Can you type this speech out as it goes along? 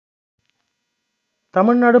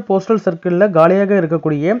Tamil Nadu postal சர்க்கிளில் காலியாக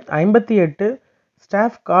இருக்கக்கூடிய 58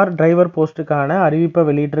 ஸ்டாஃப் கார் டிரைவர் போஸ்ட்டுக்கான அறிவிப்பை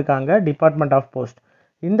வெளியிட்டிருக்காங்க டிபார்ட்மெண்ட் ஆஃப் போஸ்ட்.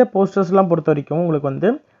 இந்த போஸ்டர்ஸ்லாம் பொறுத்த வரைக்கும் உங்களுக்கு வந்து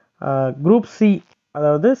குரூப் சி,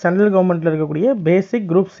 அதாவது சென்ட்ரல் கவர்மெண்ட்டில் இருக்கக்கூடிய பேசிக்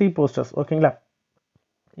குரூப் சி போஸ்டர்ஸ். ஓகேங்களா,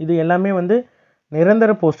 இது எல்லாமே வந்து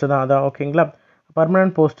நிரந்தர போஸ்ட்டு தான். அதான் ஓகேங்களா,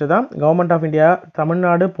 பர்மனன்ட் போஸ்ட்டு தான். Government of India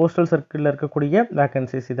Tamil Nadu postal சர்க்கிளில் இருக்கக்கூடிய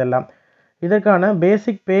வேக்கன்சிஸ் இதெல்லாம். இதற்கான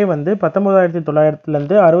பேசிக் பே வந்து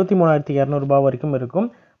 19,900லேருந்து 63,200 வரைக்கும் இருக்கும்.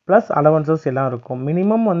 ப்ளஸ் அலவன்சஸ் எல்லாம் இருக்கும்.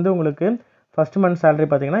 மினிமம் வந்து உங்களுக்கு ஃபஸ்ட் மந்த் சேலரி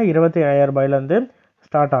பார்த்தீங்கன்னா 25,000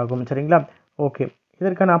 ஸ்டார்ட் ஆகும். சரிங்களா, ஓகே.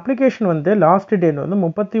 இதற்கான அப்ளிகேஷன் வந்து லாஸ்ட் டேட் வந்து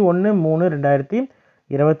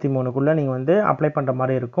 31/3/2023 நீங்கள் வந்து அப்ளை பண்ணுற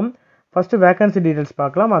மாதிரி இருக்கும். ஃபஸ்ட்டு வேக்கன்சி டீட்டெயில்ஸ்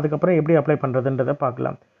பார்க்கலாம், அதுக்கப்புறம் எப்படி அப்ளை பண்ணுறதுன்றதை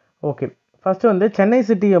பார்க்கலாம். ஓகே, ஃபஸ்ட்டு வந்து சென்னை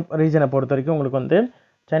சிட்டி ரீஜனை பொறுத்த வரைக்கும் உங்களுக்கு வந்து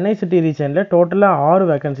சென்னை சிட்டி ரீஜனில் டோட்டலாக 6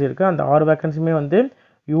 வேக்கன்சி இருக்குது. அந்த 6 வேக்கன்சியுமே வந்து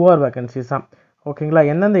யூஆர் வேக்கன்சிஸ் தான். ஓகேங்களா,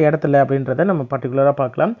 எந்தெந்த இடத்துல அப்படின்றத நம்ம பர்டிகுலராக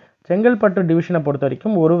பார்க்கலாம். செங்கல்பட்டு டிவிஷனை பொறுத்த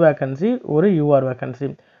வரைக்கும் 1 வேக்கன்சி, 1 யூஆர் வேக்கன்சி.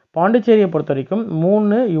 பாண்டிச்சேரியை பொறுத்த வரைக்கும்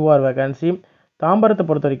 3 யூஆர் வேக்கன்சி. தாம்பரத்தை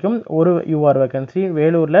பொறுத்த வரைக்கும் 1 யூஆர் வேக்கன்சி.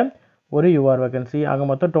 வேலூரில் 1 யூஆர் வேக்கன்சி. ஆக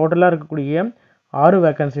மொத்தம் டோட்டலாக இருக்கக்கூடிய 6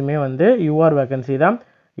 வேக்கன்சியுமே வந்து யூஆர் வேக்கன்சி தான்.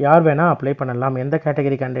 யார் வேணால் அப்ளை பண்ணலாம், எந்த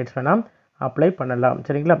கேட்டகரி கேண்டிடேட்ஸ் வேணால் அப்ளை பண்ணலாம்.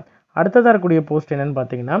 சரிங்களா, அடுத்ததாக இருக்கக்கூடிய போஸ்ட் என்னென்னு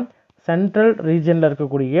பார்த்தீங்கன்னா சென்ட்ரல் ரீஜனில்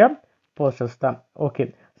இருக்கக்கூடிய போஸ்டர்ஸ் தான். ஓகே,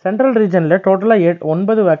 சென்ட்ரல் ரீஜனில் டோட்டலாக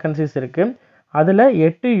 9 வேக்கன்சிஸ் இருக்குது. அதில்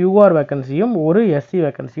 8 யூஆர் வேக்கன்சியும் 1 எஸ்சி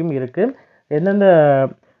வேக்கன்சியும் இருக்குது. எந்தெந்த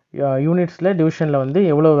யூனிட்ஸில் டிவிஷனில் வந்து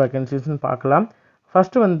எவ்வளோ வேக்கன்சிஸ்ன்னு பார்க்கலாம்.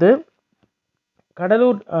 ஃபஸ்ட்டு வந்து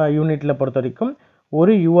கடலூர் யூனிட்டில் பொறுத்த வரைக்கும்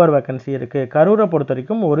 1 யூஆர் வேக்கன்சி இருக்குது. கரூரை பொறுத்த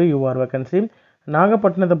வரைக்கும் 1 யூஆர் வேக்கன்சி.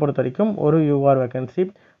 நாகப்பட்டினத்தை பொறுத்த வரைக்கும் 1 யூஆர் வேக்கன்சி.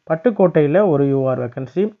 பட்டுக்கோட்டையில் 1 you are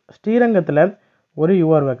vacancy. ஸ்ரீரங்கத்தில் 1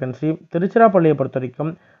 யூஆர் வேக்கன்சி. திருச்சிராப்பள்ளியை பொறுத்த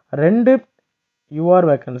வரைக்கும் 2 யூஆர்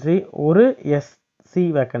வேக்கன்சி, 1 எஸ்சி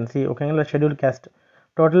வேக்கன்சி. ஓகேங்களா, ஷெட்யூல் கேஸ்ட்.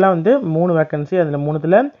 டோட்டலாக வந்து 3 வேக்கன்சி. அதில்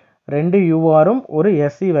 3ல் 2 யூஆரும் 1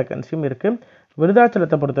 எஸ்சி வேக்கன்சியும் இருக்குது.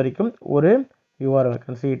 விருதாச்சலத்தை பொறுத்த வரைக்கும் 1 யூஆர்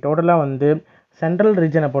வேக்கன்சி. டோட்டலாக வந்து சென்ட்ரல்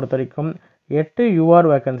ரீஜனை பொறுத்த வரைக்கும் 8 யூஆர்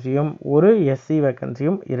வேக்கன்சியும் 1 எஸ்சி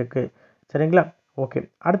வேக்கன்சியும் இருக்குது. சரிங்களா, ஓகே.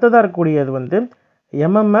 அடுத்ததாக இருக்கக்கூடியது வந்து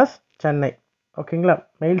எம்எம்எஸ் சென்னை. ஓகேங்களா,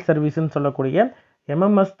 மெயில் சர்வீஸ்ன்னு சொல்லக்கூடிய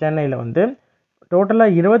எம்எம்எஸ் சென்னையில் வந்து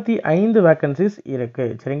டோட்டலாக 25 வேக்கன்சிஸ்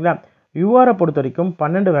இருக்குது. சரிங்களா, யூஆரை பொறுத்த வரைக்கும்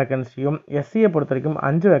 12 வேக்கன்சியும், எஸ்சியை பொறுத்த வரைக்கும்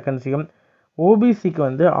 5 வேக்கன்சியும், ஓபிசிக்கு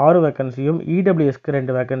வந்து 6 வேக்கன்சியும், இடபிள்யூஎஸ்க்கு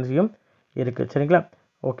 2 வேக்கன்சியும் இருக்குது. சரிங்களா,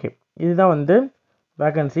 ஓகே. இதுதான் வந்து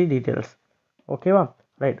வேக்கன்சி டீட்டெயில்ஸ். ஓகேவா,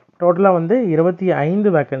 ரைட். டோட்டலாக வந்து 25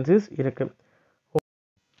 வேக்கன்சிஸ் இருக்குது.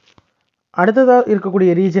 அடுத்ததாக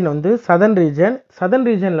இருக்கக்கூடிய ரீஜன் வந்து சதர்ன் ரீஜன். சதர்ன்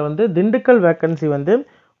ரீஜனில் வந்து திண்டுக்கல் வேக்கன்சி வந்து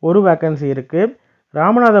 1 வேக்கன்சி இருக்குது.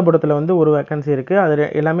 ராமநாதபுரத்தில் வந்து 1 வேக்கன்சி இருக்குது. அது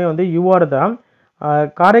எல்லாமே வந்து யூஆர் தான்.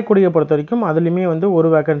 காரைக்குடியை பொறுத்த வரைக்கும் அதுலேயுமே வந்து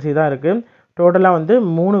 1 வேக்கன்சி தான் இருக்குது. டோட்டலாக வந்து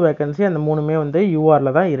 3 வேக்கன்சி. அந்த 3மே வந்து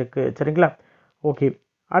யூஆரில் தான் இருக்குது. சரிங்களா, ஓகே.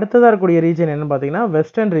 அடுத்ததாக இருக்கக்கூடிய ரீஜன் என்னென்னு பார்த்தீங்கன்னா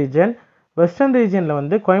வெஸ்டர்ன் ரீஜன். வெஸ்டர்ன் ரீஜனில்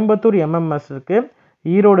வந்து கோயம்புத்தூர் எம்எம்எஸ் இருக்குது,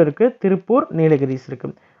 ஈரோடு இருக்குது, திருப்பூர், நீலகிரிஸ்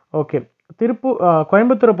இருக்குது. ஓகே,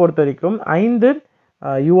 கோயம்புத்தூரை பொறுத்த வரைக்கும் 5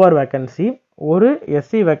 you are vacancy, 1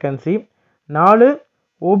 SC vacancy, 4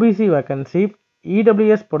 OBC vacancy.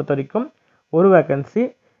 EWS பொறுத்த வரைக்கும் 1 வேக்கன்சி.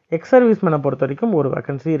 எக்ஸ் சர்வீஸ்மேனை பொறுத்த வரைக்கும் 1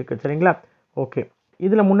 வேக்கன்சி இருக்குது. சரிங்களா, ஓகே.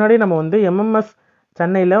 இதில் முன்னாடி நம்ம வந்து எம்எம்எஸ்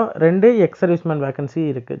சென்னையில் 2 எக்ஸ் சர்வீஸ்மேன் வேக்கன்சி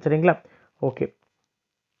இருக்குது. சரிங்களா, ஓகே.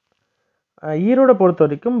 ஈரோடை பொறுத்த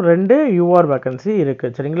வரைக்கும் 2 யூஆர் வேக்கன்சி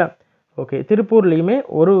இருக்குது. சரிங்களா, ஓகே. திருப்பூர்லேயுமே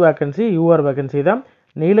 1 வேக்கன்சி யூஆர் வேக்கன்சி தான்.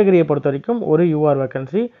 நீலகிரியை பொறுத்த வரைக்கும் 1 யூஆர்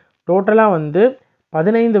வேக்கன்சி. டோட்டலாக வந்து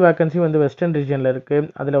 15 வேக்கன்சி வந்து வெஸ்டர்ன் ரீஜனில் இருக்குது.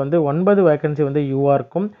 அதில் வந்து 9 வேக்கன்சி வந்து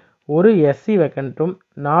யூஆருக்கும், 1 SC வேக்கன்ட்டும்,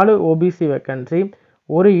 4 OBC vacancy,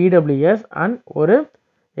 1 EWS and 1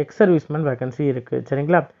 X serviceman vacancy இருக்குது.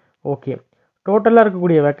 சரிங்களா, ஓகே. டோட்டலாக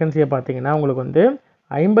இருக்கக்கூடிய வேக்கன்சியை பார்த்தீங்கன்னா உங்களுக்கு வந்து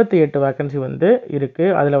 58 வேக்கன்சி வந்து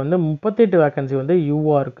இருக்குது. அதில் வந்து 38 வேக்கன்சி வந்து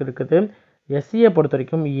யூஆருக்கு இருக்குது. எஸ்சியை பொறுத்த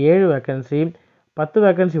வரைக்கும் 7 வேக்கன்சி, 10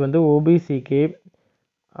 வேக்கன்சி வந்து ஓபிசிக்கு,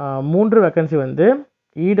 3 வேக்கன்சி வந்து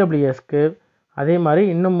இடபிள்யூஎஸ்க்கு, அதே மாதிரி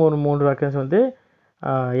இன்னும் ஒரு 3 வேக்கன்சி வந்து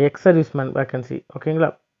எக்ஸ் சர்வீஸ்மேன் வேக்கன்சி. ஓகேங்களா,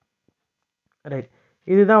 ரைட்.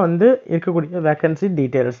 இதுதான் வந்து இருக்கக்கூடிய வேக்கன்சி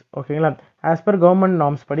டீட்டெயில்ஸ். ஓகேங்களா, ஆஸ் பர் கவர்மெண்ட்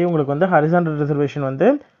நார்ம்ஸ் படி உங்களுக்கு வந்து ஹரிசாண்டல் ரிசர்வேஷன் வந்து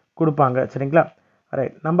கொடுப்பாங்க. சரிங்களா,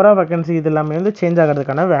 ரைட். நம்பர் ஆஃப் வேக்கன்சி இது எல்லாமே வந்து சேஞ்ச்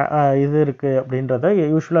ஆகிறதுக்கான இது இருக்குது அப்படின்றத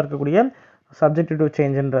யூஸ்வலாக இருக்கக்கூடிய சப்ஜெக்ட் டு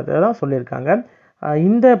சேஞ்சுன்றதை தான் சொல்லியிருக்காங்க.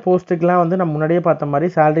 இந்த போஸ்ட்டுக்கெலாம் வந்து நம்ம முன்னாடியே பார்த்த மாதிரி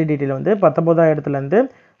சேலரி டீட்டெயில் வந்து 19,000லேருந்து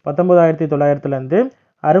 19,900லேருந்து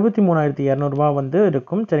 63,200 வந்து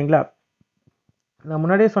இருக்கும். சரிங்களா, நான்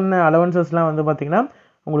முன்னாடியே சொன்ன அலவன்சஸ்லாம் வந்து பார்த்திங்கன்னா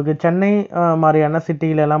உங்களுக்கு சென்னை மாதிரியான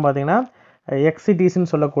சிட்டிலெலாம் பார்த்திங்கன்னா எக்ஸ்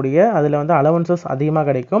சிட்டிஸ்ன்னு சொல்லக்கூடிய அதில் வந்து அலவன்சஸ் அதிகமாக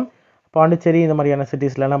கிடைக்கும். பாண்டிச்சேரி இந்த மாதிரியான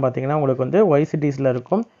சிட்டிஸ்லலாம் பார்த்தீங்கன்னா உங்களுக்கு வந்து ஒய் சிட்டிஸில்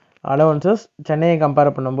இருக்கும் அலவன்சஸ் சென்னையை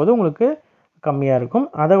கம்பேர் பண்ணும்போது உங்களுக்கு கம்மியாக இருக்கும்.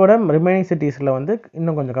 அதை விட ரிமைனிங் சிட்டிஸில் வந்து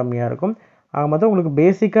இன்னும் கொஞ்சம் கம்மியாக இருக்கும். ஆக மொத்தம் உங்களுக்கு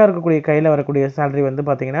பேசிக்காக இருக்கக்கூடிய கையில் வரக்கூடிய சேலரி வந்து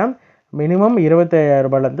பார்த்தீங்கன்னா மினிமம் 25,000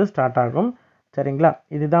 ரூபாயிலேருந்து ஸ்டார்ட் ஆகும். சரிங்களா?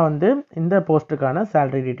 இதுதான் வந்து இந்த போஸ்ட்டுக்கான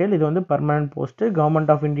சேலரி டீட்டெயில். இது வந்து பர்மனன்ட் போஸ்ட்டு,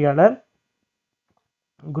 கவர்மெண்ட் ஆஃப் இந்தியாவில்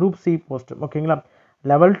குரூப் சி போஸ்ட். ஓகேங்களா?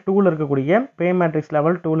 லெவல் 2ல் இருக்கக்கூடிய பே மேட்ரிக்ஸ்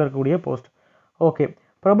லெவல் 2ல் இருக்கக்கூடிய போஸ்ட். ஓகே,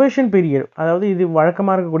 ப்ரொபேஷன் பீரியட், அதாவது இது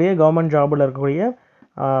வழக்கமாக இருக்கக்கூடிய கவர்மெண்ட் ஜாபில் இருக்கக்கூடிய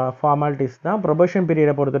ஃபார்மாலிட்டிஸ் தான். ப்ரொபேஷன்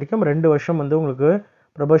பீரியடை பொறுத்த வரைக்கும் 2 வருஷம் வந்து உங்களுக்கு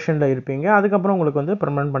ப்ரொபேஷனில் இருப்பீங்க. அதுக்கப்புறம் உங்களுக்கு வந்து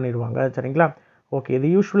பெர்மனன்ட் பண்ணிடுவாங்க. சரிங்களா? ஓகே, இது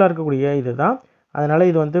யூஸ்ஃபுல்லாக இருக்கக்கூடிய இது தான். அதனால்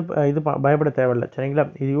இது வந்து பயப்பட தேவையில்லை. சரிங்களா?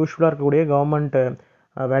 இது யூஸ்ஃபுல்லாக இருக்கக்கூடிய கவர்மெண்ட்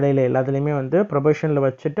வேலையில் எல்லாத்துலேயுமே வந்து ப்ரொபேஷனில்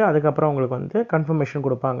வச்சுட்டு அதுக்கப்புறம் உங்களுக்கு வந்து கன்ஃபர்மேஷன்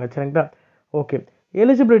கொடுப்பாங்க. சரிங்களா? ஓகே,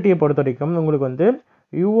 எலிஜிபிலிட்டியை பொறுத்த வரைக்கும் உங்களுக்கு வந்து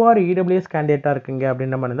யூஆர் இடபிள்யூஎஸ் கேண்டிடேட்டாக இருக்குங்க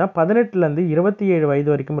அப்படின்ற மாதிரி தான் 18லேருந்து 27 வயது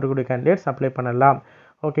வரைக்கும் இருக்கக்கூடிய கேண்டிடேட்ஸ் அப்ளை பண்ணலாம்.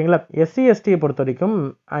 ஓகேங்களா? எஸ்சி எஸ்டியை பொறுத்த வரைக்கும்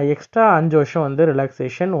எக்ஸ்ட்ரா 5 வருஷம் வந்து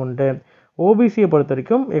ரிலாக்ஸேஷன் உண்டு. ஓபிசியை பொறுத்த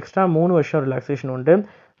வரைக்கும் எக்ஸ்ட்ரா 3 வருஷம் ரிலாக்ஸேஷன் உண்டு.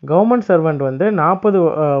 கவர்மெண்ட் சர்வெண்ட் வந்து 40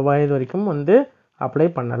 வயது வரைக்கும் வந்து அப்ளை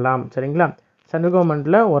பண்ணலாம். சரிங்களா? சென்ட்ரல்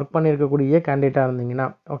கவர்மெண்ட்டில் ஒர்க் பண்ணியிருக்கக்கூடிய கேண்டிடேட்டாக இருந்தீங்கன்னா.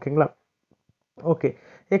 ஓகேங்களா? ஓகே,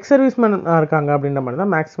 எக்ஸ் சர்வீஸ்மேன் இருக்காங்க அப்படின்ற மாதிரி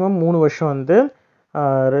தான் மேக்ஸிமம் 3 வருஷம் வந்து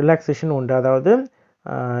ரிலாக்ஸேஷன் உண்டு. அதாவது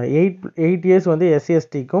 8 இயர்ஸ் வந்து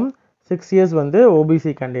எஸ்சிஎஸ்டிக்கும் 6 இயர்ஸ் வந்து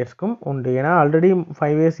ஓபிசி கேண்டிடேட்ஸ்க்கும் உண்டு. ஏன்னா ஆல்ரெடி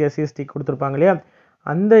 5 இயர்ஸ் எஸ்சிஎஸ்டி கொடுத்துருப்பாங்க இல்லையா?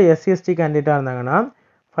 அந்த எஸ்சிஎஸ்டி கேண்டிடேட்டாக இருந்தாங்கன்னா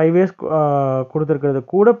 5 இயர்ஸ் கொடுத்துருக்கிறது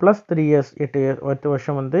கூட ப்ளஸ் 3 இயர்ஸ் 8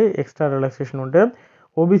 வருஷம் வந்து எக்ஸ்ட்ரா ரிலாக்ஸேஷன் உண்டு.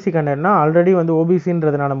 ஓபிசி கேண்டிடேட்னா ஆல்ரெடி வந்து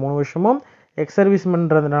ஓபிசின்றதுனால 3 வருஷமும் எக்ஸ்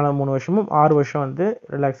சர்வீஸ்மன்றதுனால 3 வருஷமும் 6 வருஷம் வந்து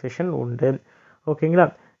ரிலாக்ஸேஷன் உண்டு. ஓகேங்களா?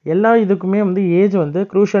 எல்லா இதுக்குமே வந்து ஏஜ் வந்து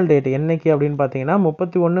க்ரூஷியல் டேட் என்னைக்கு அப்படின்னு பார்த்தீங்கன்னா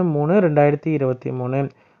 31/3/2023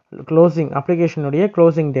 க்ளோசிங் அப்ளிகேஷனுடைய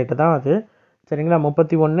க்ளோசிங் டேட்டு தான் அது. சரிங்களா?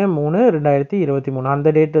 31/3/2023 அந்த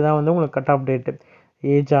டேட்டு தான் வந்து உங்களுக்கு கட் ஆஃப் டேட்டு.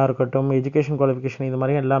 ஏஜாக இருக்கட்டும், எஜுகேஷன் குவாலிஃபிகேஷன் இது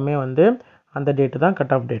மாதிரி எல்லாமே வந்து அந்த டேட்டு தான்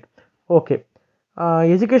cut off date. Okay,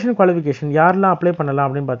 education qualification யாரெல்லாம் அப்ளை பண்ணலாம்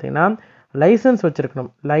அப்படின்னு பார்த்தீங்கன்னா லைசன்ஸ் வச்சுருக்கணும்.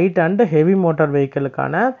 Light and heavy motor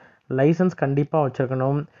வெஹிக்கிளுக்கான licence கண்டிப்பாக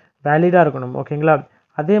வச்சுருக்கணும், வேலிடாக இருக்கணும். ஓகேங்களா?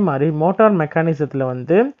 அதே மாதிரி மோட்டார் மெக்கானிசத்தில்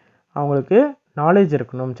வந்து அவங்களுக்கு நாலேஜ்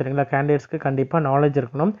இருக்கணும். சரிங்களா? கேண்டிடேட்ஸ்க்கு கண்டிப்பாக நாலேஜ்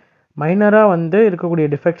இருக்கணும். மைனராக வந்து இருக்கக்கூடிய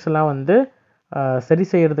டிஃபெக்ட்ஸ் எல்லாம் வந்து சரி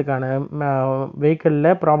செய்கிறதுக்கான வெஹிக்கிளில்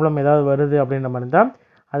ப்ராப்ளம் ஏதாவது வருது அப்படின்ற மாதிரி தான்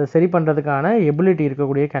அதை சரி பண்ணுறதுக்கான எபிலிட்டி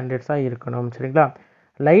இருக்கக்கூடிய கேண்டிடேட்ஸாக இருக்கணும். சரிங்களா?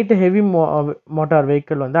 லைட் ஹெவி மோட்டார்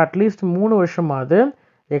வெஹிக்கிள் வந்து அட்லீஸ்ட் 3 வருஷமாவது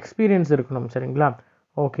எக்ஸ்பீரியன்ஸ் இருக்கணும். சரிங்களா?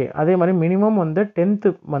 ஓகே, அதே மாதிரி மினிமம் வந்து 10th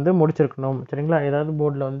வந்து முடிச்சிருக்கணும். சரிங்களா? ஏதாவது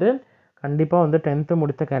போர்டில் வந்து கண்டிப்பாக வந்து 10th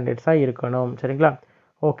முடித்த கேண்டிடேட்ஸாக இருக்கணும். சரிங்களா?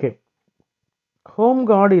 ஓகே, ஹோம்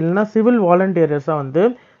கார்டு இல்லைனா சிவில் வாலண்டியர்ஸாக வந்து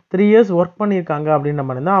 3 இயர்ஸ் ஒர்க் பண்ணியிருக்காங்க அப்படின்ற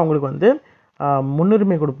மாதிரி தான் அவங்களுக்கு வந்து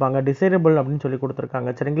முன்னுரிமை கொடுப்பாங்க. டிசைரபிள் அப்படின்னு சொல்லி கொடுத்துருக்காங்க.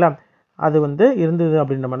 சரிங்களா? அது வந்து இருந்தது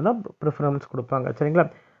அப்படின்ற மாதிரி தான் ப்ரிஃபரன்ஸ் கொடுப்பாங்க. சரிங்களா?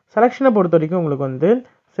 செலெக்ஷனை பொறுத்த வரைக்கும் உங்களுக்கு வந்து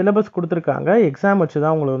சிலபஸ் கொடுத்துருக்காங்க. எக்ஸாம் வச்சு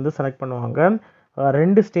தான் உங்களுக்கு வந்து செலக்ட் பண்ணுவாங்க.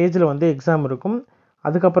 2 ஸ்டேஜில் வந்து எக்ஸாம் இருக்கும்.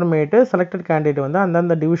 அதுக்கப்புறமேட்டு செலக்டட் கேண்டிடேட் வந்து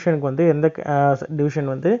அந்தந்த டிவிஷனுக்கு வந்து எந்த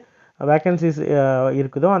டிவிஷன் வந்து வேக்கன்சிஸ்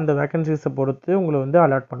இருக்குதோ அந்த வேக்கன்சிஸை பொறுத்து உங்களை வந்து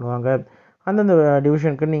அலாட் பண்ணுவாங்க. அந்தந்த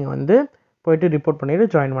டிவிஷனுக்கு நீங்கள் வந்து போய்ட்டு ரிப்போர்ட் பண்ணிவிட்டு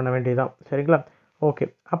ஜாயின் பண்ண வேண்டியதான். சரிங்களா? ஓகே,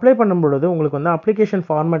 அப்ளை பண்ணும்பொழுது உங்களுக்கு வந்து அப்ளிகேஷன்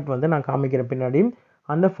ஃபார்மேட் வந்து நான் காமிக்கிறேன் பின்னாடி.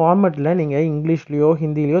 அந்த ஃபார்மேட்டில் நீங்கள் இங்கிலீஷ்லேயோ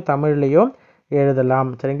ஹிந்திலேயோ தமிழ்லேயோ எழுதலாம்.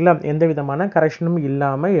 சரிங்களா? எந்த விதமான கரெக்ஷனும்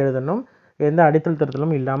இல்லாமல் எழுதணும், எந்த அடித்தல்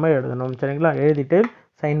திருத்தலும் இல்லாமல் எழுதணும். சரிங்களா? எழுதிட்டு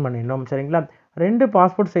சைன் பண்ணிடணும். சரிங்களா? 2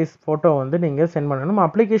 பாஸ்போர்ட் சைஸ் ஃபோட்டோ வந்து நீங்கள் சென்ட் பண்ணணும்.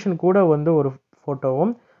 அப்ளிகேஷன் கூட வந்து ஒரு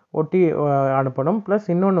ஃபோட்டோவும் ஒட்டி அனுப்பணும். ப்ளஸ்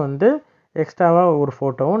இன்னொன்று வந்து எக்ஸ்ட்ராவாக ஒரு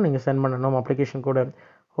ஃபோட்டோவும் நீங்கள் சென்ட் பண்ணணும் அப்ளிகேஷன் கூட.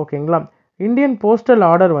 ஓகேங்களா? இந்தியன் போஸ்டல்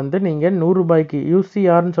ஆர்டர் வந்து நீங்கள் 100 ரூபாய்க்கு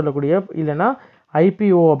யூசிஆர்னு சொல்லக்கூடிய இல்லைனா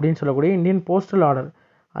ஐபிஓ அப்படின்னு சொல்லக்கூடிய இந்தியன் போஸ்டல் ஆர்டர்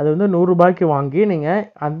அது வந்து 100 ரூபாய்க்கு வாங்கி நீங்கள்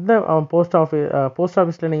அந்த போஸ்ட்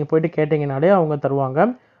ஆஃபீஸில் நீங்கள் போய்ட்டு கேட்டிங்கனாலே அவங்க தருவாங்க.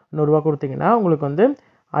 100 ரூபா கொடுத்தீங்கன்னா உங்களுக்கு வந்து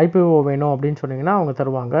ஐபிஓ வேணும் அப்படின்னு சொன்னீங்கன்னா அவங்க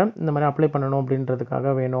தருவாங்க. இந்த மாதிரி அப்ளை பண்ணணும்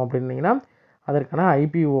அப்படின்றதுக்காக வேணும் அப்படின்னீங்கன்னா அதற்கான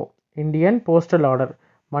IPO Indian postal order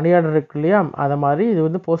money order இருக்கு இல்லையா? அதை மாதிரி இது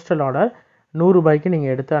வந்து போஸ்டல் ஆர்டர் 100 ரூபாய்க்கு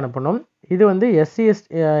நீங்கள் எடுத்து அனுப்பணும். இது வந்து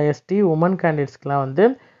எஸ்டி உமன் கேண்டிடேட்ஸ்க்கெலாம் வந்து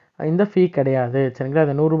இந்த ஃபீ கிடையாது. சரிங்களா?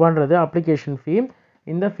 அது 100 ரூபான்றது அப்ளிகேஷன் ஃபீ.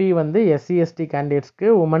 இந்த ஃபீ வந்து எஸ்சி கேண்டிடேட்ஸ்க்கு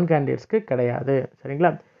உமன் கேண்டிடேட்ஸ்க்கு கிடையாது.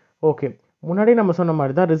 சரிங்களா? ஓகே, முன்னாடி நம்ம சொன்ன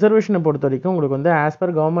மாதிரி தான் ரிசர்வேஷனை பொறுத்த வரைக்கும் உங்களுக்கு வந்து ஆஸ்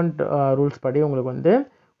பர் கவர்மெண்ட் ரூல்ஸ் படி உங்களுக்கு வந்து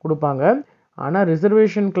கொடுப்பாங்க. ஆனால்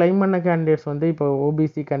ரிசர்வேஷன் கிளைம் பண்ண கேண்டிடேட்ஸ் வந்து இப்போ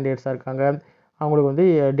ஓபிசி கேண்டிடேட்ஸாக இருக்காங்க, அவங்களுக்கு வந்து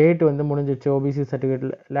டேட் வந்து முடிஞ்சிச்சு, ஓபிசி சர்டிஃபிகேட்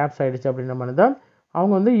லேப்ஸ் ஆகிடுச்சு அப்படின்ற மாதிரி தான்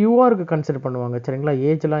அவங்க வந்து யூஆருக்கு கன்சிடர் பண்ணுவாங்க. சரிங்களா?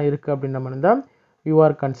 ஏஜ்லாம் இருக்குது அப்படின்ற மாதிரி தான்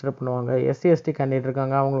யூஆர் கன்சிடர் பண்ணுவாங்க. எஸ்சி கேண்டிடேட்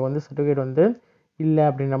இருக்காங்க, அவங்களுக்கு வந்து சர்டிஃபிகேட் வந்து இல்லை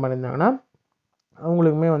அப்படின்ற மாதிரி இருந்தாங்கன்னா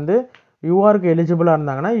அவங்களுக்குமே வந்து யூஆருக்கு எலிஜிபிளாக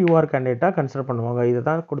இருந்தாங்கன்னா யூஆர் கேண்டிடேட்டாக கன்சிடர் பண்ணுவாங்க. இது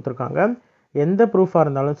தான் கொடுத்துருக்காங்க. எந்த ப்ரூஃபாக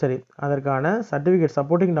இருந்தாலும் சரி அதற்கான சர்டிஃபிகேட்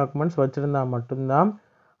சப்போர்ட்டிங் டாக்குமெண்ட்ஸ் வச்சுருந்தா மட்டும்தான்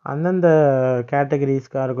அந்தந்த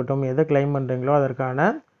கேட்டகரிஸ்க்காக இருக்கட்டும் எதை கிளைம் பண்ணுறீங்களோ அதற்கான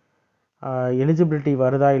எலிஜிபிலிட்டி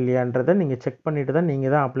வருதா இல்லையான்றதை நீங்கள் செக் பண்ணிவிட்டு தான்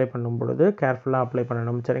நீங்கள் தான் அப்ளை பண்ணும் பொழுது கேர்ஃபுல்லாக அப்ளை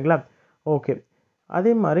பண்ணணும். சரிங்களா? ஓகே.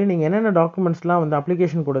 அதே மாதிரி நீங்கள் என்னென்ன டாக்குமெண்ட்ஸ்லாம் வந்து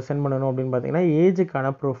அப்ளிகேஷன் கூட சென்ட் பண்ணணும் அப்படின்னு பார்த்தீங்கன்னா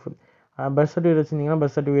ஏஜுக்கான ப்ரூஃப், பர்த் சர்டிஃபிகேட் வச்சுருந்தீங்கன்னா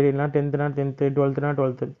பர்த் சர்டிஃபிகேட், இல்லைனா 10th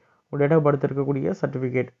 12th உங்கள் டேட் ஆஃப் பர்த் இருக்கக்கூடிய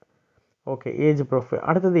சர்டிஃபிகேட். Okay, age proof.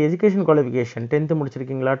 அடுத்தது எஜுகேஷன் குவாலிஃபிகேஷன், 10th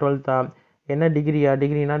முடிச்சிருக்கீங்களா, 12th என்ன டிகிரியா,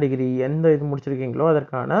 டிகிரினா டிகிரி எந்த இது முடிச்சிருக்கீங்களோ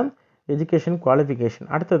அதற்கான எஜுகேஷன் குவாலிஃபிகேஷன்.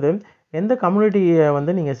 அடுத்தது எந்த கம்யூனிட்டியை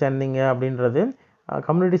வந்து நீங்கள் சேர்ந்தீங்க அப்படின்றது,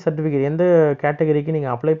 கம்யூனிட்டி சர்டிஃபிகேட் எந்த கேட்டகரிக்கு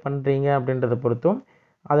நீங்கள் அப்ளை பண்ணுறீங்க அப்படின்றத பொறுத்தும்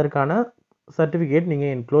அதற்கான சர்டிஃபிகேட்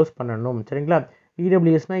நீங்கள் என்க்ளோஸ் பண்ணணும். சரிங்களா?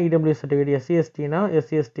 இடபிள்யூஎஸ்னா EWS certificate, SC எஸ்டினா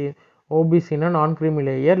SC ST, ஓபிசினா நான் கிரீமி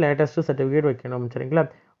லேயர் லேட்டஸ்ட்டு சர்டிஃபிகேட் வைக்கணும். சரிங்களா?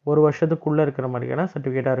 ஒரு வருஷத்துக்குள்ளே இருக்கிற மாதிரியான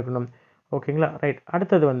சர்டிஃபிகேட்டாக இருக்கணும். ஓகேங்களா? ரைட்.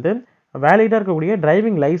 அடுத்தது வந்து வேலிடாக இருக்கக்கூடிய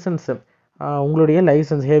டிரைவிங் லைசன்ஸு, உங்களுடைய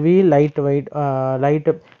licence heavy light weight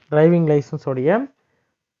light driving லைசன்ஸோடைய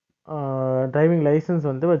driving licence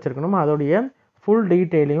வந்து வச்சுருக்கணும். அதோடைய ஃபுல்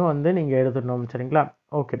டீட்டெயிலையும் வந்து நீங்கள் எழுதணும். சரிங்களா?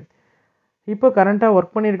 ஓகே. இப்போ கரண்ட்டாக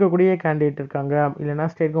ஒர்க் பண்ணியிருக்கக்கூடிய கேண்டிடேட் இருக்காங்க, இல்லைனா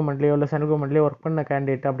ஸ்டேட் கவர்மெண்ட்லேயோ இல்லை சென்ட்ரல் கவர்மெண்ட்லேயோ ஒர்க் பண்ண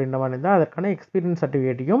கேண்டிடேட் அப்படின்ற மாதிரி இருந்தால் அதற்கான எக்ஸ்பீரியன்ஸ்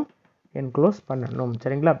சர்டிஃபிகேட்டையும் என்க்ளோஸ் பண்ணணும்.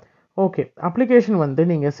 சரிங்களா? ஓகே. அப்ளிகேஷன் வந்து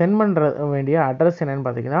நீங்கள் சென்ட் பண்ணுற வேண்டிய அட்ரஸ் என்னென்னு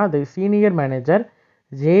பார்த்தீங்கன்னா அது senior manager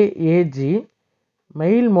JAG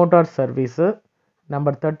mail motor service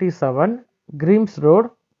number 37 creams road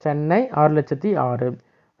Chennai 6,06,000.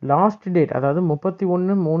 Last date அதாவது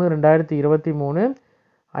 31/3/2023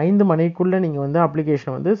 5 மணிக்குள்ளே நீங்கள் வந்து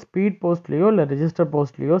அப்ளிகேஷன் வந்து ஸ்பீட் போஸ்ட்லேயோ இல்லை ரிஜிஸ்டர்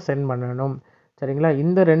போஸ்ட்லேயோ சென்ட் பண்ணணும். சரிங்களா?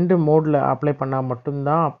 இந்த 2 மோடில் அப்ளை பண்ணால்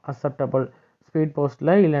மட்டும்தான் அக்செப்டபுள். ஸ்பீட்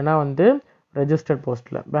போஸ்ட்டில் இல்லைனா வந்து ரெஜிஸ்டர்ட்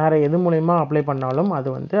போஸ்ட்டில் வேறு எது மூலயமா அப்ளை பண்ணாலும் அது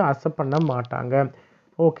வந்து அக்செப்ட் பண்ண மாட்டாங்க.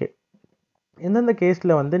 ஓகே. எந்தெந்த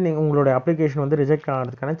கேஸில் வந்து நீங்கள் உங்களுடைய அப்ளிகேஷன் வந்து ரிஜெக்ட்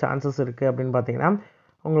ஆகிறதுக்கான சான்சஸ் இருக்குது அப்படின்னு பார்த்தீங்கன்னா,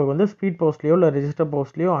 உங்களுக்கு வந்து ஸ்பீட் போஸ்ட்லேயோ இல்லை ரிஜிஸ்டர்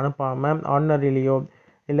போஸ்ட்லேயோ அனுப்பாமல் ஆர்டினரிலேயோ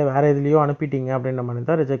இல்லை வேறு எதுலேயோ அனுப்பிட்டீங்க அப்படின்ற மாதிரி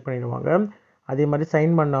தான் ரிஜெக்ட் பண்ணிடுவாங்க. அதே மாதிரி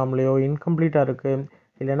சைன் பண்ணாமலையோ இன்கம்ப்ளீட்டாக இருக்குது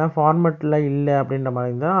இல்லைனா ஃபார்மெட்டில் இல்லை அப்படின்ற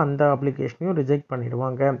மாதிரி தான் அந்த அப்ளிகேஷனையும் ரிஜெக்ட்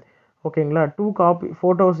பண்ணிடுவாங்க. ஓகேங்களா? 2 காப்பி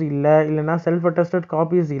ஃபோட்டோஸ் இல்லை இல்லைனா செல்ஃப் அட்டஸ்டட்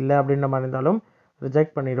காப்பீஸ் இல்லை அப்படின்ற மாதிரி இருந்தாலும்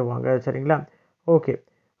ரிஜெக்ட் பண்ணிடுவாங்க. சரிங்களா? ஓகே.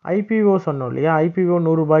 ஐபிஓ சொன்னோம் இல்லையா, ஐபிஓ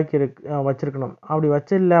 100 ரூபாய்க்கு வச்சுருக்கணும், அப்படி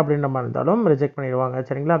வச்சிடல அப்படின்ற மாதிரி இருந்தாலும் ரிஜெக்ட் பண்ணிடுவாங்க.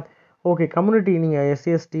 சரிங்களா? ஓகே. கம்யூனிட்டி நீங்கள் எஸ்சி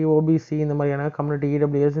எஸ்டி ஓபிசி இந்த மாதிரியான கம்யூனிட்டி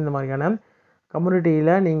இடபிள்யூஎஸ் இந்த மாதிரியான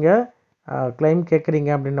கம்யூனிட்டியில் நீங்கள் கிளைம் கேட்குறீங்க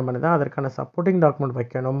அப்படின்ற மாதிரி தான் அதற்கான சப்போர்ட்டிங் டாக்குமெண்ட்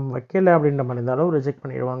வைக்கணும். வைக்கலை அப்படின்ற மாதிரி இருந்தாலும் ரிஜெக்ட்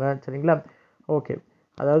பண்ணிடுவாங்க. சரிங்களா? ஓகே.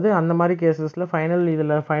 அதாவது அந்த மாதிரி கேசஸில் ஃபைனல்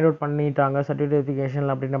இதில் ஃபைண்ட் அவுட் பண்ணிட்டாங்க சர்டிஃபிகேஷன்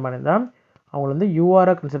அப்படின்ற மாதிரி இருந்தால் அவங்கள வந்து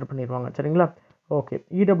யூஆராக கன்சிடர் பண்ணிடுவாங்க. சரிங்களா? ஓகே.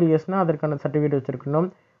 இடபிள்யூஎஸ்னால் அதற்கான சர்டிஃபிகேட் வச்சுருக்கணும்.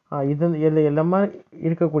 இது எல்லாமே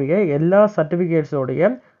இருக்கக்கூடிய எல்லா சர்டிஃபிகேட்ஸோடைய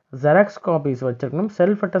ஜெராக்ஸ் காப்பீஸ் வச்சுருக்கணும்.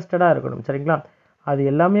 செல்ஃப் அட்டஸ்டடாக இருக்கணும். சரிங்களா? அது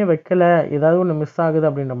எல்லாமே வைக்கலை, ஏதாவது ஒன்று மிஸ் ஆகுது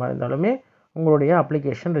அப்படின்ற மாதிரி இருந்தாலுமே உங்களுடைய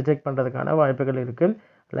அப்ளிகேஷன் ரிஜெக்ட் பண்ணுறதுக்கான வாய்ப்புகள் இருக்குது.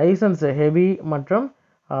 லைசன்ஸ் ஹெவி மற்றும்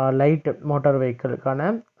லைட் மோட்டார் வெஹிக்கிளுக்கான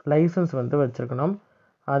லைசன்ஸ் வந்து வச்சுருக்கணும்.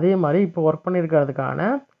 அதே மாதிரி இப்போ ஒர்க் பண்ணியிருக்கிறதுக்கான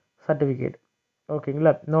சர்டிஃபிகேட்,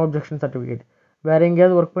 ஓகேங்களா, நோ அப்ஜெக்ஷன் சர்டிஃபிகேட். வேறு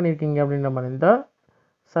எங்கேயாவது ஒர்க் பண்ணியிருக்கீங்க அப்படின்ற மாதிரி இருந்தால்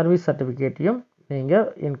சர்வீஸ் சர்டிஃபிகேட்டையும் நீங்கள்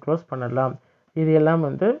என்க்ளோஸ் பண்ணலாம். இது எல்லாம்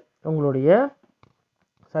வந்து உங்களுடைய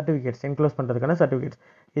சர்டிஃபிகேட்ஸ் என்க்ளோஸ் பண்ணுறதுக்கான சர்டிஃபிகேட்ஸ்.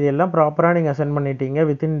 இது எல்லாம் ப்ராப்பராக நீங்கள் சென்ட் பண்ணிட்டீங்க,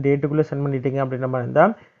 வித்தின் டேட்டுக்குள்ளே சென்ட் பண்ணிட்டீங்க அப்படின்ற மாதிரி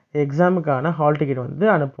இருந்தால் எக்ஸாமுக்கான ஹால் டிக்கெட் வந்து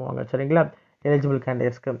அனுப்புவாங்க. சரிங்களா? எலிஜிபிள்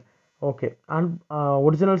கேண்டிடேட்ஸ்க்கு. ஓகே.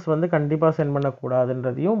 ஒரிஜினல்ஸ் வந்து கண்டிப்பாக சென்ட்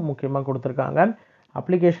பண்ணக்கூடாதுன்றதையும் முக்கியமாக கொடுத்துருக்காங்க.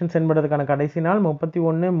 அப்ளிகேஷன் சென்ட் பண்ணுறதுக்கான கடைசி நாள்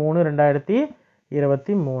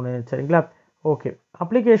 31/3/2023. சரிங்களா? ஓகே.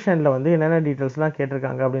 அப்ளிகேஷனில் வந்து என்னென்ன டீட்டெயில்ஸ்லாம்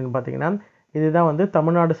கேட்டிருக்காங்க அப்படின்னு பார்த்தீங்கன்னா, இதுதான் வந்து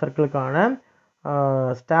Tamil Nadu சர்க்கிளுக்கான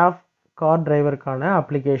staff car டிரைவருக்கான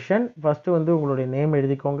application. First வந்து உங்களுடைய நேம்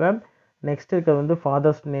எழுதிக்கோங்க. நெக்ஸ்ட் இருக்கிறது வந்து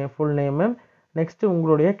father's name, full name. Next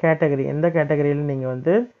உங்களுடைய கேட்டகரி, எந்த கேட்டகரியில் நீங்கள்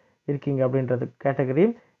வந்து இருக்கீங்க அப்படின்றது கேட்டகரி.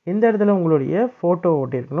 இந்த இடத்துல உங்களுடைய ஃபோட்டோ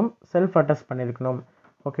ஓட்டியிருக்கணும், செல்ஃப் அட்டஸ்ட் பண்ணியிருக்கணும்.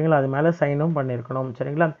 ஓகேங்களா? அது மேலே சைனும் பண்ணியிருக்கணும்.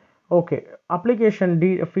 சரிங்களா? ஓகே. அப்ளிகேஷன்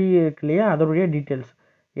ஃபீ இருக்கு இல்லையா, அதோடைய டீட்டெயில்ஸ்,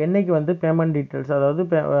 என்றைக்கு வந்து பேமெண்ட் டீட்டெயில்ஸ், அதாவது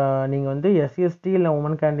நீங்கள் வந்து எஸ்சிஎஸ்டி இல்லை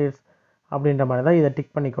உமன் கேண்டிடேட்ஸ் அப்படின்ற மாதிரி தான் இதை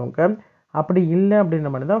டிக் பண்ணிக்கோங்க. அப்படி இல்லை அப்படின்ற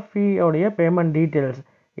மாதிரி தான் ஃபீயோடைய பேமெண்ட் டீட்டெயில்ஸ்,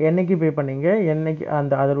 என்றைக்கு பே பண்ணீங்க, என்றைக்கு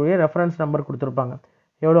அதோடைய ரெஃபரன்ஸ் நம்பர் கொடுத்துருப்பாங்க,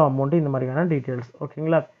 எவ்வளோ அமௌண்ட்டு, இந்த மாதிரியான டீட்டெயில்ஸ்.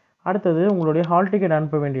 ஓகேங்களா? அடுத்தது உங்களுடைய ஹால் டிக்கெட்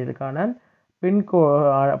அனுப்ப வேண்டியதுக்கான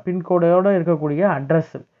பின்கோடோடு இருக்கக்கூடிய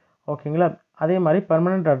அட்ரஸ்ஸு. ஓகேங்களா? அதே மாதிரி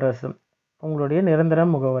பர்மனெண்ட் அட்ரஸ்ஸு, உங்களுடைய நிரந்தர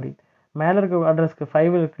முகவரி. மேலே இருக்க அட்ரஸ்க்கு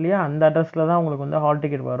 5 இருக்கு இல்லையா, அந்த அட்ரஸில் தான் உங்களுக்கு வந்து ஹால்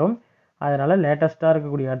டிக்கெட் வரும். அதனால் லேட்டஸ்ட்டாக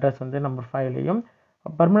இருக்கக்கூடிய அட்ரஸ் வந்து நம்பர் 5லையும்,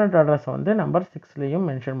 பர்மனெண்ட் அட்ரஸை வந்து நம்பர் 6லையும்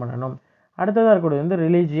மென்ஷன் பண்ணணும். அடுத்ததாக இருக்கக்கூடியது வந்து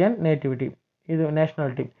ரிலீஜியன், நேட்டிவிட்டி, இது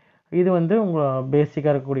நேஷ்னாலிட்டி, இது வந்து உங்கள்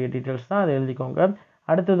பேசிக்காக இருக்கக்கூடிய டீட்டெயில்ஸ் தான், அதை எழுதிக்கோங்க.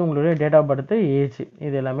 அடுத்தது உங்களுடைய டேட் ஆஃப் பர்த், ஏஜ்,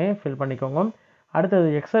 இது எல்லாமே ஃபில் பண்ணிக்கோங்க. அடுத்தது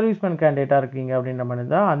எக்ஸ் சர்வீஸ்மேன் கேண்டிடேட்டாக இருக்கீங்க அப்படின்ற மாதிரி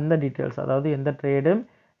தான் அந்த டீட்டெயில்ஸ், அதாவது எந்த ட்ரேடு,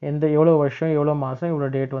 எவ்வளோ வருஷம், எவ்வளோ மாதம், எவ்வளோ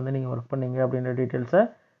டேட் வந்து நீங்கள் ஒர்க் பண்ணீங்க அப்படின்ற டீட்டெயில்ஸை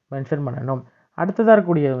மென்ஷன் பண்ணணும். அடுத்ததாக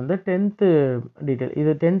இருக்கக்கூடியது வந்து 10th டீட்டெயில்.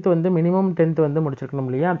 இது 10th வந்து மினிமம் 10th வந்து முடிச்சிருக்கணும்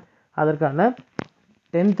இல்லையா, அதற்கான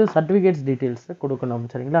 10th சர்டிஃபிகேட்ஸ் டீட்டெயில்ஸ் கொடுக்கணும்.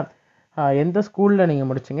 சரிங்களா, எந்த ஸ்கூலில் நீங்கள்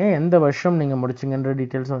முடிச்சிங்க, எந்த வருஷம் நீங்கள் முடிச்சிங்கன்ற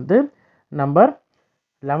டீட்டெயில்ஸ் வந்து நம்பர்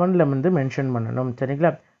 11ல் வந்து மென்ஷன் பண்ணணும்.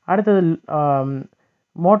 சரிங்களா, அடுத்தது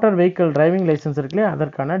மோட்டார் வெஹிக்கிள் டிரைவிங் லைசன்ஸ் இருக்குல்லையா,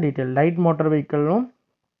 அதற்கான detail, light motor வெஹிக்கிளும்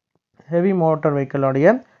heavy motor வெஹிக்கிளோடைய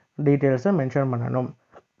டீட்டெயில்ஸை மென்ஷன் பண்ணணும்.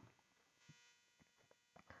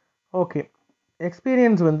 ஓகே,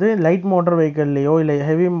 எக்ஸ்பீரியன்ஸ் வந்து லைட் மோட்டார் வெஹிக்கிள்லையோ இல்லை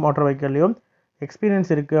ஹெவி மோட்டார் வெஹிக்கிள்லையோ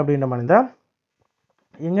எக்ஸ்பீரியன்ஸ் இருக்குது அப்படின்ற மாதிரி தான்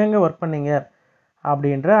எங்கெங்கே ஒர்க் பண்ணீங்க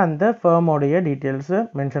அப்படின்ற அந்த ஃபேமோடைய டீட்டெயில்ஸை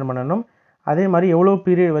மென்ஷன் பண்ணணும். அதே மாதிரி எவ்வளோ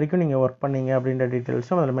பீரியட் வரைக்கும் நீங்கள் ஒர்க் பண்ணீங்க அப்படின்ற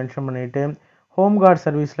டீட்டெயில்ஸும் அதில் மென்ஷன் பண்ணிவிட்டு, ஹோம் கார்டு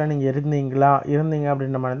சர்வீஸில் நீங்கள் இருந்தீங்க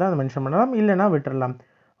அப்படின்ற மாதிரி தான் அதை மென்ஷன் பண்ணலாம், இல்லைனா விட்டுடலாம்.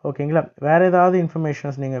 ஓகேங்களா, வேறு ஏதாவது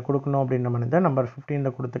இன்ஃபர்மேஷன்ஸ் நீங்கள் கொடுக்கணும் அப்படின்ற மாதிரி தான் நம்பர்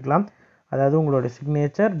 15ல் கொடுத்துக்கலாம். அதாவது உங்களோட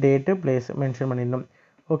சிக்னேச்சர், டேட்டு, பிளேஸ் மென்ஷன் பண்ணிடணும்.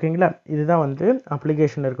 ஓகேங்களா, இதுதான் வந்து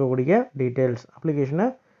அப்ளிகேஷனில் இருக்கக்கூடிய டீட்டெயில்ஸ். அப்ளிகேஷனை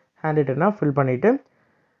ஹேண்ட் ரிட்டனாக ஃபில் பண்ணிவிட்டு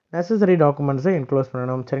நெசசரி டாக்குமெண்ட்ஸை என்க்ளோஸ்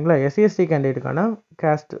பண்ணணும். சரிங்களா, எஸ்சிஎஸ்டி கேண்டிடேட்டுக்கான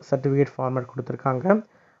கேஸ்ட் சர்டிஃபிகேட் ஃபார்மேட் கொடுத்துருக்காங்க.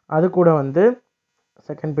 அது கூட வந்து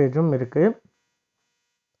செகண்ட் பேஜும் இருக்குது.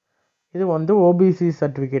 இது வந்து ஓபிசி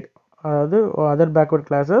சர்டிஃபிகேட், அதாவது அதர் பேக்வர்ட்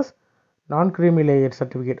கிளாஸஸ் நான் கிரீமி லேயர்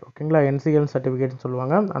சர்டிஃபிகேட். ஓகேங்களா, என்சிஎல் சர்டிஃபிகேட்னு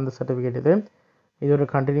சொல்லுவாங்க, அந்த சர்டிஃபிகேட் இது ஒரு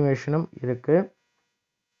கண்டினியூவேஷனும் இருக்குது.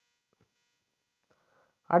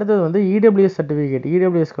 அடுத்தது வந்து இடபிள்யூஎஸ் சர்டிஃபிகேட்.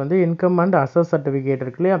 இடபிள்யூஎஸ்க்கு வந்து இன்கம் அண்ட் அசஸ் சர்டிஃபிகேட்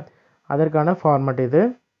இருக்கு இல்லையா, அதற்கான ஃபார்மேட் இது.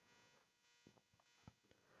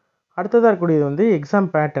 அடுத்ததாக இருக்கக்கூடியது வந்து எக்ஸாம்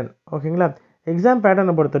பேட்டர்ன். ஓகேங்களா, எக்ஸாம்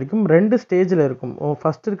பேட்டர்னை பொறுத்த வரைக்கும் 2 ஸ்டேஜில் இருக்கும்.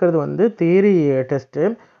 ஃபஸ்ட் இருக்கிறது வந்து தியரி டெஸ்ட்டு,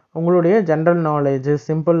 உங்களுடைய general knowledge,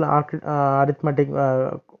 simple arithmetic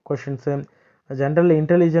questions, general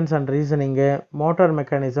intelligence and reasoning, motor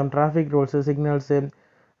mechanism, traffic rules, signals,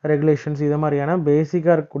 regulations, இது மாதிரியான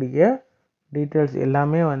பேசிக்காக இருக்கக்கூடிய டீட்டெயில்ஸ்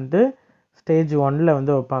எல்லாமே வந்து ஸ்டேஜ் 1ல்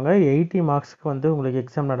வந்து வைப்பாங்க. 80 மார்க்ஸ்க்கு வந்து உங்களுக்கு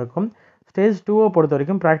எக்ஸாம் நடக்கும். ஸ்டேஜ் 2வை பொறுத்த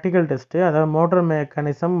வரைக்கும் ப்ராக்டிக்கல் டெஸ்ட்டு, அதாவது மோட்டார்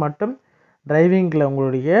மெக்கானிசம் மற்றும் டிரைவிங்கில்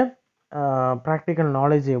உங்களுடைய ப்ராக்டிக்கல்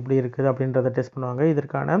நாலேஜ் எப்படி இருக்குது அப்படின்றத டெஸ்ட் பண்ணுவாங்க.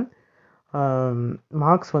 இதற்கான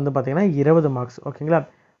மார்க்ஸ் வந்து பார்த்திங்கன்னா 20 மார்க்ஸ். ஓகேங்களா,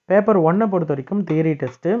 பேப்பர் 1 பொறுத்த வரைக்கும் தியரி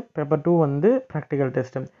டெஸ்ட்டு, பேப்பர் 2 வந்து ப்ராக்டிக்கல்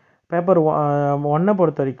டெஸ்ட்டு. பேப்பர் 1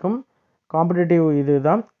 பொறுத்த வரைக்கும் காம்படிட்டிவ் இது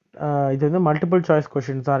தான், இது வந்து மல்டிபிள் சாய்ஸ்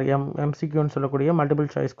கொஷின்ஸ் தான், எம்சிக்யூன்னு சொல்லக்கூடிய மல்டிபிள்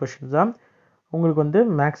சாய்ஸ் கொஷின்ஸ் தான். உங்களுக்கு வந்து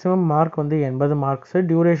மேக்ஸிமம் மார்க் வந்து 80 மார்க்ஸு.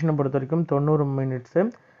 டியூரேஷனை பொறுத்த வரைக்கும் 90 மினிட்ஸு.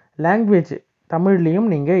 லாங்குவேஜ் தமிழ்லேயும்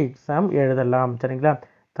நீங்கள் எக்ஸாம் எழுதலாம். சரிங்களா,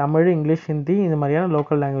 தமிழ், இங்கிலீஷ், ஹிந்தி, இந்த மாதிரியான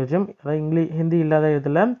லோக்கல் லாங்குவேஜும், அதாவது ஹிந்தி இல்லாத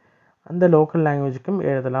இதில் அந்த லோக்கல் லாங்குவேஜுக்கும்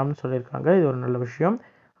எழுதலாம்னு சொல்லியிருக்காங்க. இது ஒரு நல்ல விஷயம்.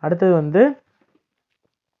 அடுத்தது வந்து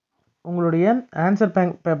உங்களுடைய ஆன்சர்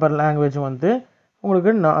பேப்பர் லாங்குவேஜ் வந்து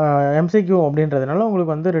உங்களுக்கு எம்சிக்யூ அப்படின்றதுனால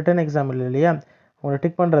உங்களுக்கு வந்து ரிட்டன் எக்ஸாம் இல்லை இல்லையா, உங்களுக்கு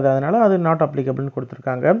டிக் பண்ணுறது, அதனால் அது நாட் அப்ளிகபிள்னு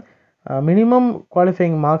கொடுத்துருக்காங்க. மினிமம்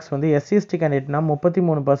குவாலிஃபைங் மார்க்ஸ் வந்து எஸ்சிஎஸ்டி கேண்டிடேட்னா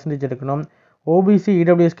 33% எடுக்கணும், ஓபிசி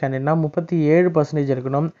இடபிள்யூஎஸ் கேண்டிடேட்னா 37%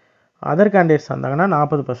 எடுக்கணும், அதர் கேண்டிடேட்ஸ் வந்தாங்கன்னா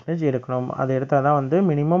 40% எடுக்கணும். அது எடுத்தால் தான் வந்து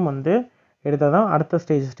மினிமம் வந்து எடுத்தால் தான் அடுத்த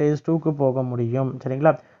ஸ்டேஜ் 2க்கு போக முடியும்.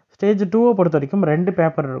 சரிங்களா, ஸ்டேஜ் 2வை பொறுத்த வரைக்கும் 2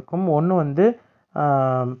 பேப்பர் இருக்கும். ஒன்று வந்து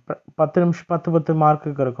 10 நிமிஷம் 10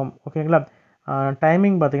 மார்க்குக்கு இருக்கும். ஓகேங்களா,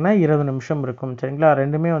 டைமிங் பார்த்திங்கன்னா 20 நிமிஷம் இருக்கும். சரிங்களா,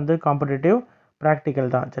 ரெண்டுமே வந்து காம்படிட்டிவ்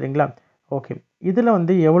ப்ராக்டிக்கல் தான். சரிங்களா, ஓகே, இதில்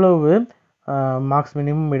வந்து எவ்வளவு மார்க்ஸ்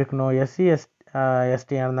மினிமம் எடுக்கணும்,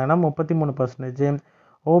 எஸ்டியாக இருந்தாங்கன்னா 33%,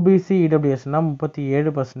 ஓபிசி இடபிள்யூஎஸ்னால்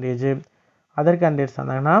 37%, அதர் கேண்டிடேட்ஸ்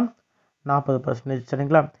இருந்தாங்கன்னா 40%.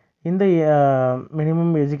 சரிங்களா, இந்த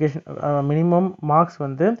மினிமம் எஜுகேஷன் மினிமம் மார்க்ஸ்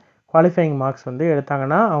வந்து குவாலிஃபைங் மார்க்ஸ் வந்து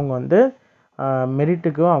எடுத்தாங்கன்னா அவங்க வந்து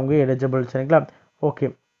மெரிட்டுக்கும் அவங்க எலிஜிபிள். சரிங்களா, ஓகே,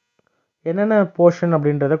 என்னென்ன போர்ஷன்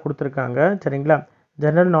அப்படின்றத கொடுத்துருக்காங்க. சரிங்களா,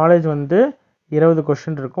 ஜென்ரல் நாலேஜ் வந்து 20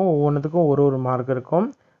 கொஷின் இருக்கும், ஒவ்வொன்றுத்துக்கும் ஒரு மார்க் இருக்கும்.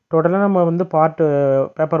 டோட்டலாக நம்ம வந்து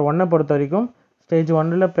பேப்பர் 1 பொறுத்த வரைக்கும் ஸ்டேஜ்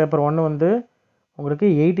 1ல் பேப்பர் 1 வந்து உங்களுக்கு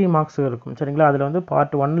 80 மார்க்ஸ் இருக்கும். சரிங்களா, அதில் வந்து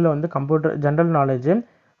பார்ட் 1ல் வந்து ஜென்ரல் நாலேஜு,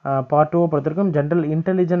 பார்ட் 2 பொறுத்த வரைக்கும் ஜென்ரல்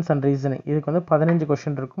இன்டெலிஜென்ஸ் அண்ட் ரீசனிங், இதுக்கு வந்து 15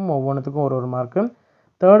 கொஷின் இருக்கும், ஒவ்வொன்றுத்துக்கும் ஒரு மார்க்கு.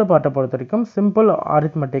 தேர்டு பார்ட்டை பொறுத்த வரைக்கும் சிம்பிள்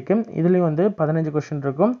அரித்மெட்டிக்கு, இதுலேயும் வந்து 15 கொஷின்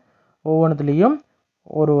இருக்கும், ஒவ்வொன்றுத்துலேயும்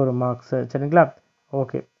ஒரு மார்க்ஸு. சரிங்களா,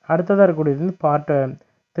 ஓகே, அடுத்ததாக இருக்கக்கூடியது வந்து பார்ட்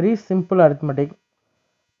 3 சிம்பிள் அரித்மெட்டிக்.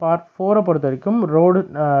 பார்ட் 4 பொறுத்த வரைக்கும் road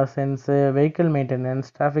sense, vehicle maintenance,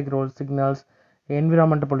 traffic rules, signals,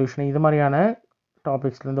 environmental pollution, இது மாதிரியான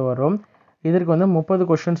டாபிக்ஸ்லேருந்து வரும். இதற்கு வந்து 30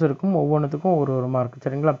 கொஷின்ஸ் இருக்கும், ஒவ்வொன்றுத்துக்கும் ஒரு மார்க்.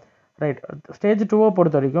 சரிங்களா? ரைட். ஸ்டேஜ் 2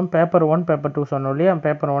 பொறுத்த வரைக்கும் பேப்பர் 1 பேப்பர் 2 சொன்னோம் இல்லையா?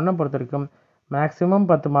 பேப்பர் 1 பொறுத்த வரைக்கும் மேக்ஸிமம்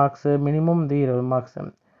 10 மார்க்ஸு, மினிமம் வந்து 20 மார்க்ஸு.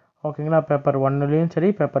 ஓகேங்களா? பேப்பர் 1லேயும் சரி,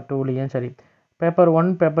 பேப்பர் 2லேயும் சரி. பேப்பர்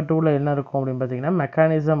 1 பேப்பர் 2ல் என்ன இருக்கும் அப்படின்னு பார்த்தீங்கன்னா,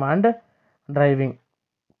 மெக்கானிசம் அண்ட் டிரைவிங்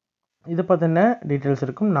இது பார்த்தீங்கன்னா டீட்டெயில்ஸ்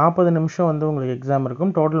இருக்கும். 40 நிமிஷம் வந்து உங்களுக்கு எக்ஸாம்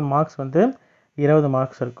இருக்கும். டோட்டல் மார்க்ஸ் வந்து 20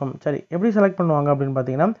 மார்க்ஸ் இருக்கும். சரி, எப்படி செலக்ட் பண்ணுவாங்க அப்படின்னு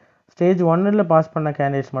பார்த்தீங்கன்னா, ஸ்டேஜ் 1ல் பாஸ் பண்ண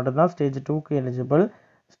கேண்டிடேட்ஸ் மட்டும்தான் ஸ்டேஜ் 2க்கு எலிஜிபிள்.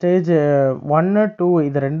 ஸ்டேஜ் 1, 2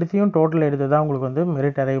 இது ரெண்டுத்தையும் டோட்டல் எடுத்து தான் உங்களுக்கு வந்து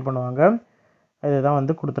மெரிட் அரைவ் பண்ணுவாங்க. இதுதான்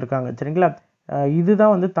வந்து கொடுத்துருக்காங்க. சரிங்களா?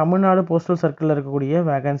 இதுதான் வந்து தமிழ்நாடு போஸ்டல் சர்க்கிளில் இருக்கக்கூடிய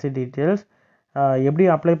வேகன்சி டீட்டெயில்ஸ். எப்படி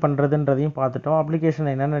அப்ளை பண்ணுறதுன்றதையும் பார்த்துட்டோம்.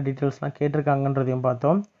 அப்ளிகேஷனில் என்னென்ன டீட்டெயில்ஸ்லாம் கேட்டிருக்காங்கன்றதையும்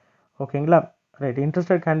பார்த்தோம். ஓகேங்களா? ரைட்.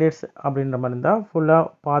 இன்ட்ரெஸ்டட் கேண்டிடேட்ஸ் அப்படின்ற மாதிரி இருந்தால் ஃபுல்லாக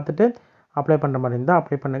பார்த்துட்டு அப்ளை பண்ணுற மாதிரி இருந்தால்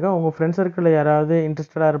அப்ளை பண்ணுங்கள். உங்கள் ஃப்ரெண்ட்ஸ் சர்க்கிளில் யாராவது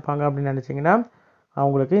இன்ட்ரெஸ்டடாக இருப்பாங்க அப்படின்னு நினச்சிங்கன்னா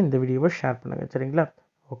அவங்களுக்கு இந்த வீடியோவை ஷேர் பண்ணுங்கள். சரிங்களா?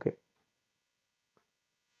 ஓகே.